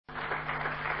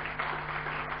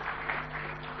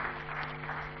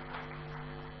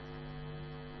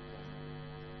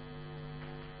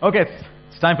Okay,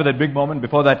 it's time for that big moment.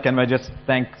 Before that, can I just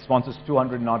thank sponsors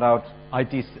 200 Not Out,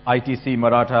 ITC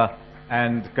Maratha,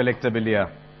 and Collector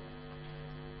Bilia.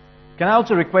 Can I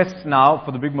also request now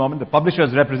for the big moment the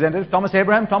publisher's representative, Thomas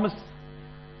Abraham. Thomas,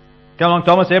 come along.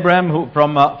 Thomas Abraham,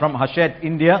 from Hachette,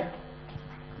 India.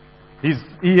 He's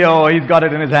got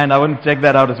it in his hand. I wouldn't check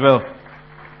that out as well.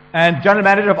 And General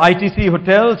Manager of ITC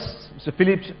Hotels, Mr.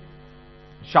 Philippe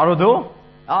Charodeau.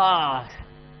 Ah,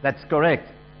 that's correct.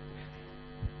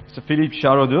 Mr. Philippe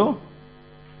Charodeau.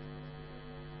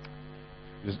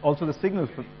 There's also the signal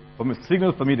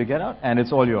for me to get out, and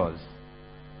it's all yours.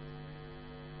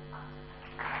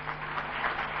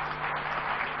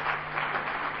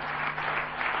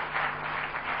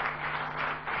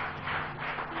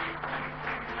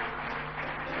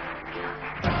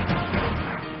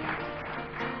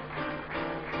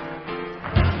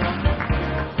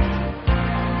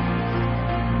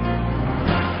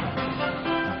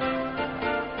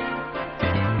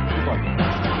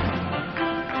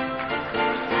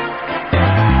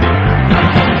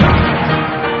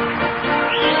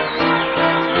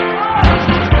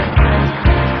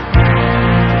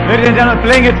 Ladies and gentlemen,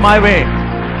 playing it my way.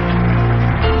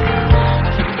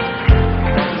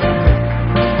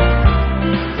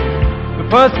 The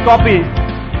first copy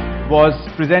was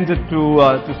presented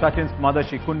to Sachin's mother.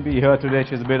 She couldn't be here today.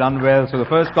 She's a bit unwell. So the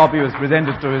first copy was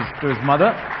presented to his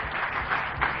mother.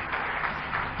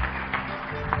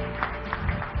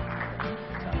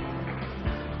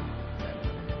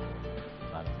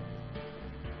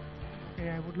 Okay,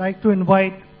 I would like to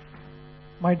invite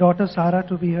my daughter Sarah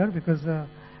to be here because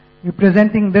we're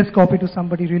presenting this copy to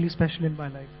somebody really special in my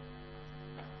life.